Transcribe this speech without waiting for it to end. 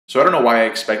So I don't know why I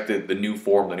expected the new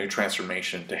form, the new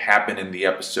transformation to happen in the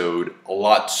episode a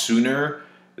lot sooner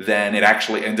than it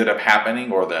actually ended up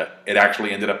happening, or that it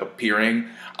actually ended up appearing.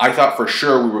 I thought for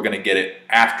sure we were going to get it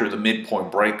after the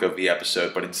midpoint break of the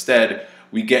episode, but instead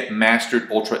we get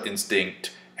Mastered Ultra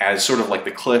Instinct as sort of like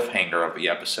the cliffhanger of the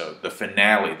episode, the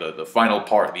finale, the final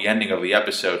part, the ending of the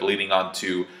episode leading on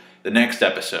to the next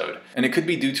episode. And it could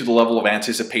be due to the level of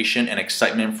anticipation and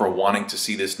excitement for wanting to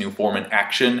see this new form in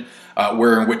action,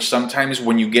 where in which sometimes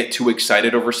when you get too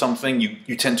excited over something,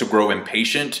 you tend to grow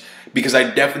impatient, because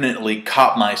I definitely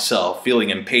caught myself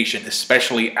feeling impatient,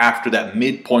 especially after that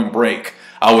midpoint break.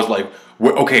 I was like,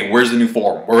 okay, where's the new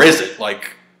form? Where is it?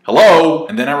 Like, hello?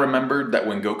 And then I remembered that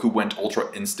when Goku went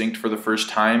Ultra Instinct for the first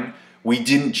time, we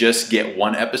didn't just get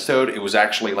one episode, it was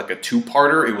actually like a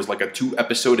two-parter. It was like a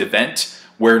 2-episode event,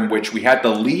 where in which we had the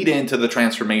lead into the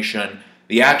transformation,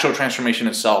 the actual transformation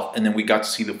itself, and then we got to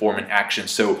see the form in action.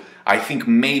 So I think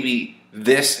maybe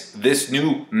this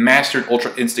new Mastered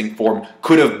Ultra Instinct form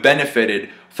could have benefited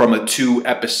from a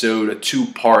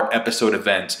 2-part episode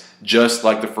event, just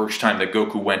like the first time that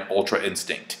Goku went Ultra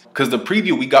Instinct. Because the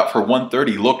preview we got for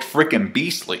 130 looked freaking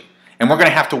beastly, and we're going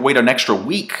to have to wait an extra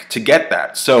week to get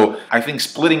that. So I think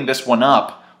splitting this one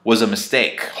up was a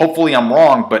mistake. Hopefully I'm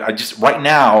wrong, but right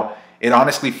now, it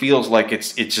honestly feels like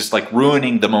it's just like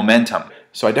ruining the momentum.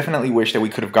 So I definitely wish that we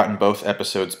could have gotten both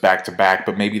episodes back to back,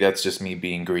 but maybe that's just me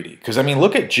being greedy. Because I mean,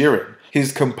 look at Jiren.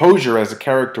 His composure as a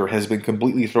character has been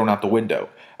completely thrown out the window.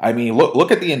 I mean,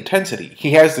 look at the intensity.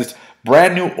 He has this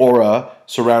brand new aura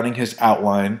surrounding his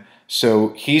outline, so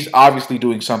he's obviously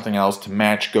doing something else to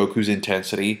match Goku's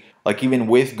intensity. Like, even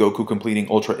with Goku completing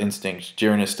Ultra Instinct,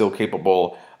 Jiren is still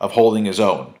capable of holding his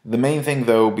own. The main thing,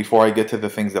 though, before I get to the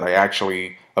things that I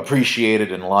actually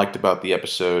appreciated and liked about the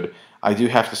episode, I do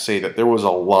have to say that there was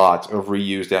a lot of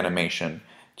reused animation.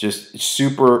 Just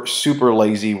super, super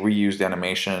lazy reused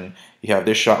animation. You have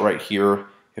this shot right here.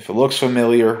 If it looks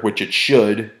familiar, which it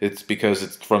should, it's because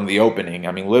it's from the opening.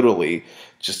 I mean, literally,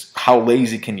 just how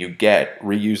lazy can you get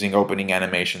reusing opening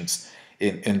animations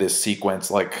in this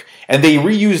sequence? Like, and they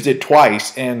reused it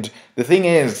twice, and the thing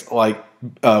is, like,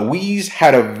 Whis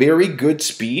had a very good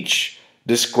speech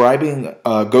describing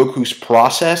Goku's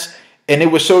process, and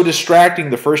it was so distracting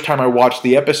the first time I watched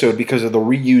the episode because of the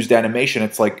reused animation.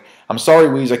 It's like, I'm sorry,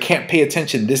 Whis, I can't pay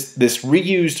attention. This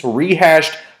reused,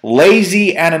 rehashed,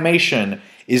 lazy animation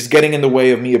is getting in the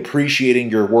way of me appreciating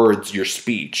your words, your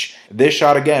speech. This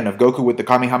shot again of Goku with the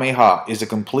Kamehameha is a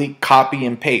complete copy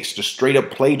and paste, just straight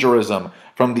up plagiarism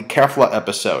from the Kefla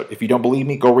episode. If you don't believe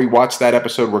me, go rewatch that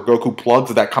episode where Goku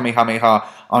plugs that Kamehameha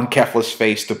on Kefla's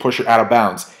face to push her out of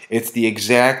bounds. It's the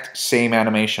exact same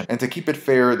animation. And to keep it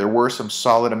fair, there were some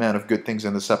solid amount of good things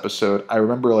in this episode. I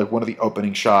remember, like, one of the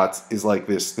opening shots is like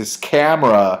this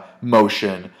camera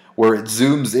motion where it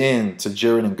zooms in to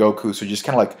Jiren and Goku, so you just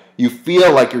kind of like, you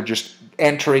feel like you're just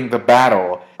entering the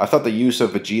battle. I thought the use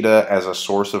of Vegeta as a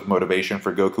source of motivation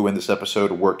for Goku in this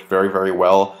episode worked very, very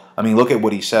well. I mean, look at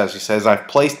what he says. He says, "I've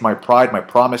placed my pride, my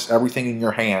promise, everything in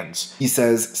your hands." He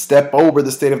says, "Step over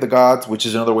the state of the gods," which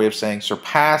is another way of saying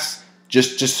surpass,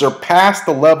 just surpass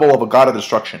the level of a god of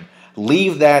destruction.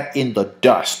 Leave that in the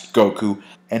dust, Goku.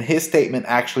 And his statement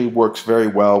actually works very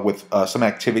well with some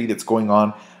activity that's going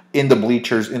on in the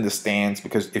bleachers, in the stands,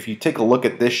 because if you take a look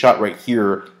at this shot right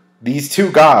here, these two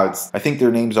gods, I think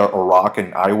their names are Orak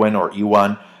and Iwan or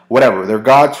Iwan, whatever. They're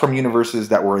gods from universes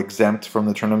that were exempt from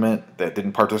the tournament, that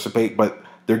didn't participate, but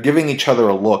they're giving each other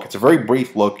a look. It's a very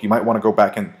brief look. You might want to go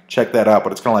back and check that out,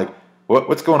 but it's kind of like,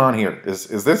 what's going on here? Is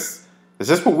this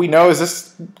what we know? Is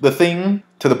this the thing?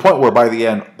 To the point where by the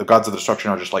end, the gods of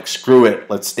destruction are just like, screw it,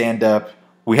 let's stand up.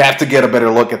 We have to get a better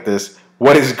look at this.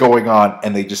 What is going on?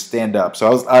 And they just stand up.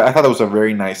 So I thought that was a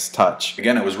very nice touch.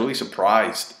 Again, I was really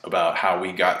surprised about how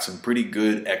we got some pretty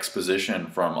good exposition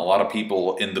from a lot of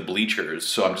people in the bleachers.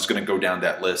 So I'm just going to go down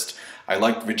that list. I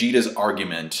liked Vegeta's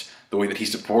argument, the way that he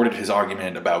supported his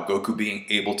argument about Goku being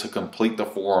able to complete the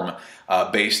form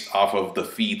based off of the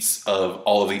feats of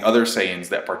all of the other Saiyans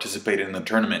that participated in the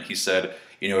tournament. He said,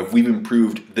 you know, if we've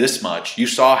improved this much, you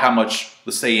saw how much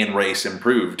the Saiyan race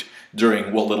improved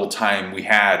during what little time we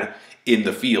had in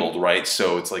the field, right?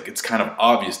 So it's like, it's kind of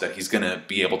obvious that he's going to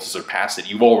be able to surpass it.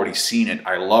 You've already seen it.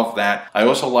 I love that. I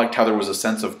also liked how there was a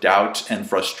sense of doubt and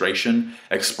frustration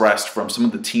expressed from some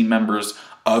of the team members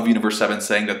of Universe 7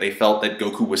 saying that they felt that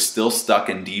Goku was still stuck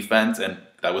in defense, and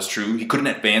that was true. He couldn't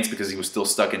advance because he was still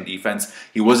stuck in defense.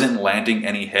 He wasn't landing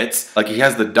any hits. Like, he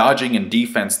has the dodging and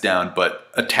defense down, but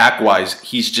attack-wise,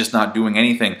 he's just not doing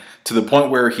anything. To the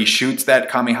point where he shoots that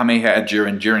Kamehameha at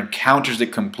Jiren. Jiren counters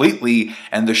it completely,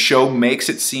 and the show makes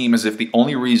it seem as if the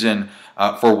only reason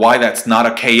for why that's not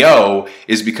a KO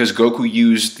is because Goku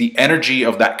used the energy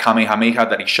of that Kamehameha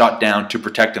that he shot down to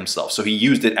protect himself. So he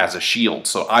used it as a shield.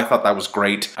 So I thought that was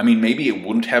great. I mean, maybe it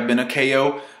wouldn't have been a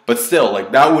KO, but still,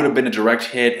 like, that would have been a direct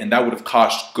hit, and that would have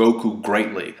cost Goku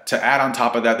greatly. To add on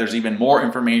top of that, there's even more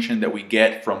information that we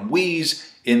get from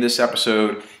Whis in this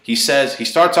episode. He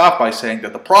starts off by saying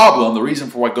that the reason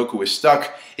for why Goku is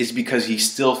stuck is because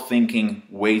he's still thinking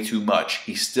way too much.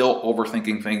 He's still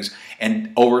overthinking things,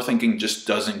 and overthinking just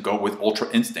doesn't go with Ultra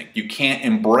Instinct. You can't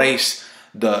embrace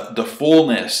the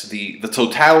fullness, the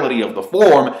totality of the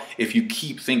form if you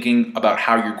keep thinking about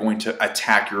how you're going to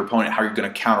attack your opponent, how you're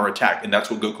going to counterattack, and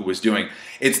that's what Goku was doing.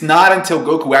 It's not until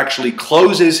Goku actually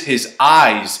closes his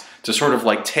eyes to sort of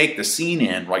like take the scene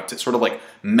in, right, to sort of like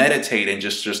meditate and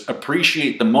just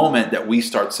appreciate the moment that we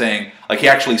start saying, like, he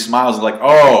actually smiles like,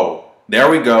 oh, there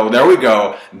we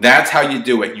go, that's how you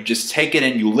do it. You just take it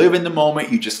in, you live in the moment,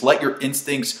 you just let your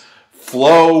instincts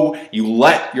flow, you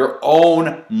let your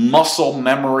own muscle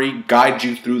memory guide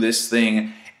you through this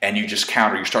thing, and you just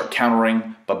counter. You start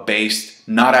countering, but based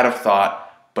not out of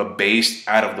thought, but based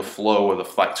out of the flow of the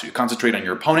fight. So you concentrate on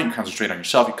your opponent, you concentrate on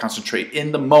yourself, you concentrate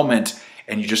in the moment,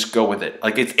 and you just go with it.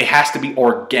 Like, it has to be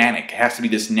organic. It has to be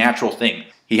this natural thing.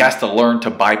 He has to learn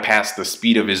to bypass the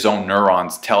speed of his own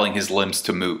neurons telling his limbs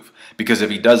to move. Because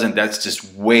if he doesn't, that's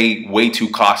just way too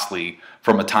costly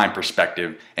from a time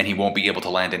perspective, and he won't be able to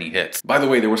land any hits. By the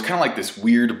way, there was kind of like this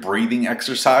weird breathing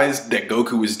exercise that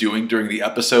Goku was doing during the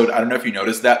episode. I don't know if you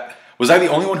noticed that. Was I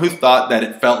the only one who thought that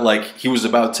it felt like he was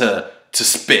about to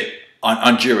spit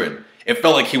on Jiren? It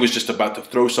felt like he was just about to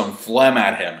throw some phlegm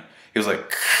at him. He was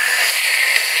like...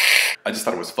 I just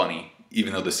thought it was funny,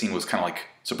 even though the scene was kind of like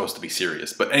supposed to be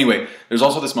serious. But anyway, there's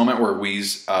also this moment where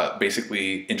Whis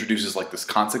basically introduces like this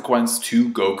consequence to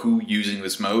Goku using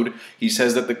this mode. He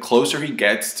says that the closer he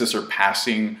gets to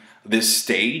surpassing this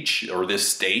stage or this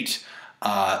state,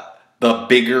 the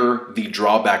bigger the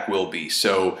drawback will be.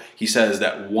 So he says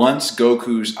that once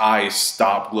Goku's eyes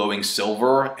stop glowing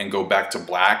silver and go back to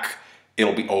black,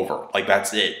 it'll be over. Like,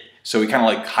 that's it. So he kind of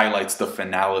like highlights the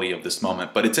finality of this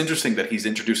moment. But it's interesting that he's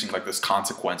introducing like this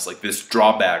consequence, like this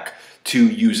drawback to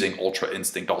using Ultra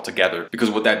Instinct altogether. Because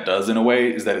what that does in a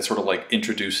way is that it sort of like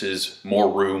introduces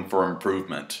more room for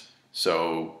improvement.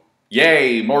 So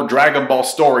yay, more Dragon Ball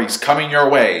stories coming your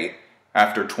way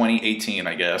after 2018,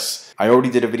 I guess. I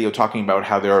already did a video talking about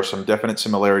how there are some definite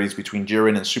similarities between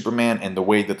Jiren and Superman and the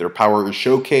way that their power is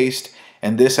showcased.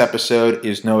 And this episode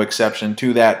is no exception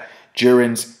to that.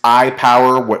 Jiren's eye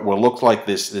power, what will look like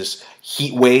this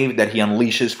heat wave that he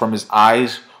unleashes from his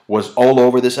eyes, was all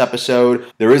over this episode.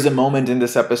 There is a moment in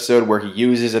this episode where he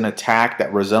uses an attack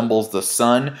that resembles the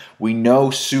sun. We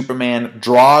know Superman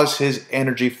draws his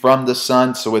energy from the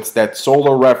sun, so it's that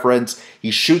solar reference.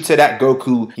 He shoots it at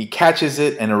Goku, he catches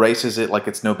it and erases it like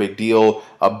it's no big deal.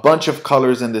 A bunch of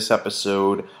colors in this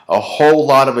episode, a whole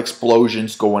lot of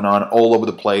explosions going on all over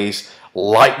the place.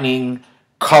 Lightning,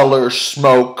 color,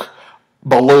 smoke,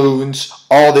 balloons,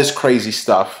 all this crazy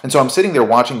stuff. And so I'm sitting there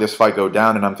watching this fight go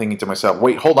down, and I'm thinking to myself,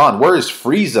 wait, hold on, where is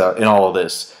Frieza in all of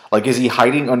this? Like, is he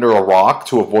hiding under a rock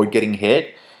to avoid getting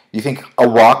hit? You think a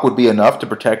rock would be enough to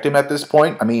protect him at this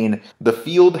point? I mean, the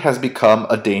field has become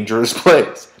a dangerous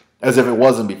place, as if it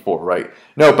wasn't before, right?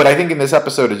 No, but I think in this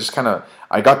episode, it just kind of,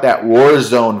 I got that war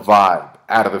zone vibe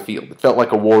out of the field. It felt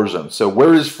like a war zone. So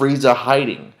where is Frieza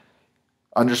hiding?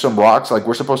 Under some rocks? Like,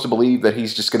 we're supposed to believe that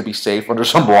he's just going to be safe under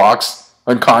some rocks?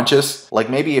 Unconscious?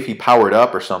 Like, maybe if he powered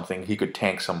up or something, he could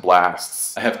tank some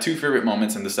blasts. I have two favorite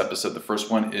moments in this episode. The first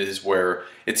one is where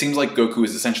it seems like Goku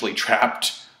is essentially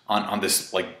trapped on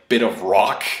this, like, bit of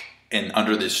rock and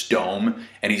under this dome,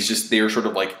 and he's just there sort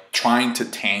of, like, trying to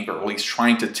tank, or at least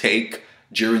trying to take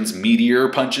Jiren's meteor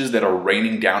punches that are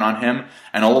raining down on him,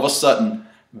 and all of a sudden,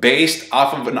 based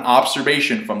off of an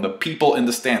observation from the people in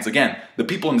the stands. Again, the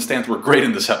people in the stands were great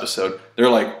in this episode. They're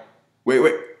like,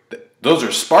 wait, those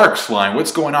are sparks flying.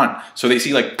 What's going on? So they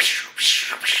see like,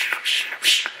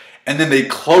 and then they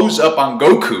close up on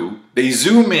Goku. They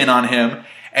zoom in on him,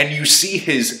 and you see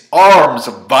his arms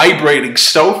vibrating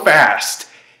so fast.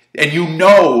 And you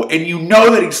know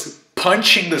that he's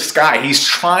punching the sky. He's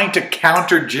trying to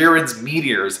counter Jiren's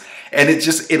meteors. And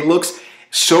it looks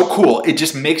so cool. It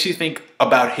just makes you think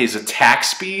about his attack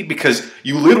speed, because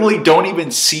you literally don't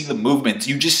even see the movements.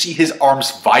 You just see his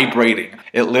arms vibrating.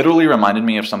 It literally reminded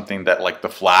me of something that like the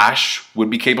Flash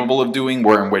would be capable of doing,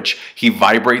 where in which he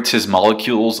vibrates his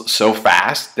molecules so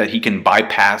fast that he can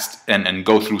bypass and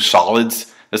go through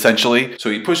solids, essentially.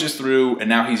 So he pushes through, and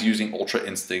now he's using Ultra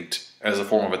Instinct as a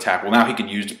form of attack. Well, now he can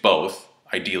use both,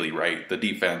 ideally, right? The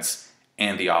defense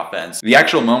and the offense. The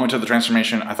actual moment of the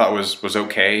transformation I thought was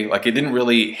okay. Like, it didn't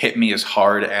really hit me as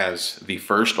hard as the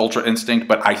first Ultra Instinct,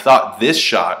 but I thought this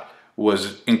shot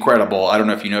was incredible. I don't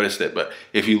know if you noticed it, but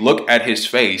if you look at his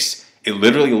face, it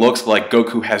literally looks like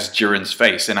Goku has Jiren's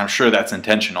face, and I'm sure that's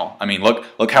intentional. I mean,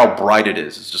 look how bright it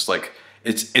is. It's just like,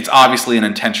 it's obviously an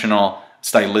intentional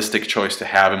stylistic choice to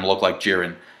have him look like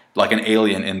Jiren, like an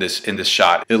alien in this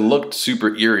shot. It looked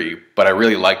super eerie, but I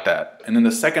really liked that. And then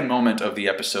the second moment of the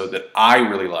episode that I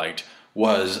really liked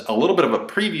was a little bit of a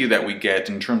preview that we get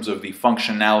in terms of the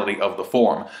functionality of the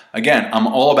form. Again, I'm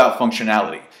all about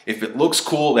functionality. If it looks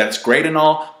cool, that's great and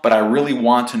all, but I really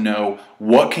want to know,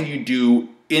 what can you do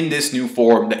in this new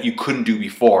form that you couldn't do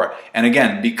before? And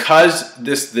again, because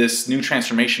this new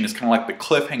transformation is kind of like the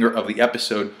cliffhanger of the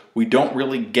episode, we don't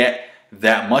really get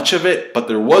that much of it, but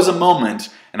there was a moment,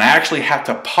 and I actually had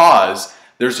to pause.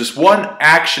 There's this one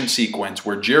action sequence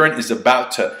where Jiren is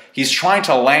he's trying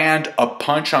to land a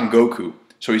punch on Goku.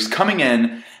 So he's coming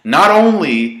in, not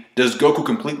only does Goku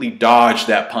completely dodge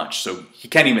that punch, so he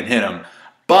can't even hit him,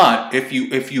 but if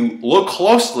you look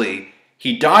closely,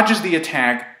 he dodges the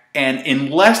attack, and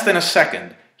in less than a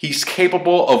second, he's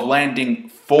capable of landing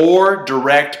 4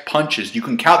 direct punches. You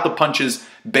can count the punches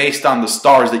based on the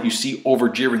stars that you see over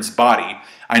Jiren's body.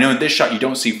 I know in this shot you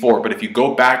don't see 4, but if you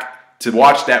go back to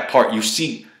watch that part, you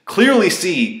clearly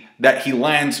see that he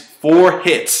lands 4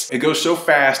 hits. It goes so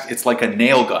fast, it's like a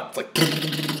nail gun. It's like,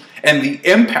 and the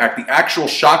impact, the actual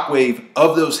shockwave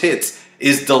of those hits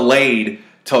is delayed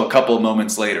till a couple of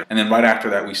moments later. And then right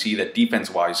after that, we see that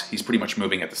defense-wise, he's pretty much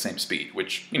moving at the same speed,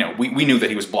 which, you know, we knew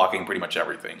that he was blocking pretty much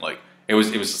everything. Like, that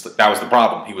was the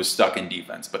problem. He was stuck in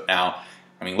defense. But now,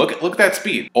 I mean, look at that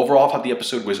speed. Overall, I thought the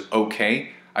episode was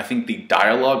okay. I think the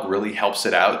dialogue really helps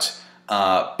it out.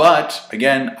 But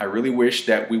again, I really wish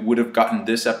that we would have gotten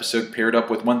this episode paired up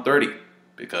with 130,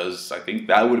 because I think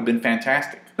that would have been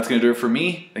fantastic. That's going to do it for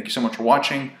me. Thank you so much for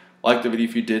watching. Like the video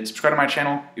if you did. Subscribe to my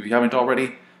channel if you haven't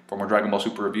already for more Dragon Ball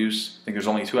Super reviews. I think there's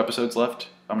only 2 episodes left,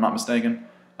 if I'm not mistaken.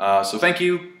 So thank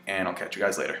you, and I'll catch you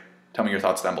guys later. Tell me your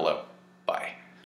thoughts down below. Bye.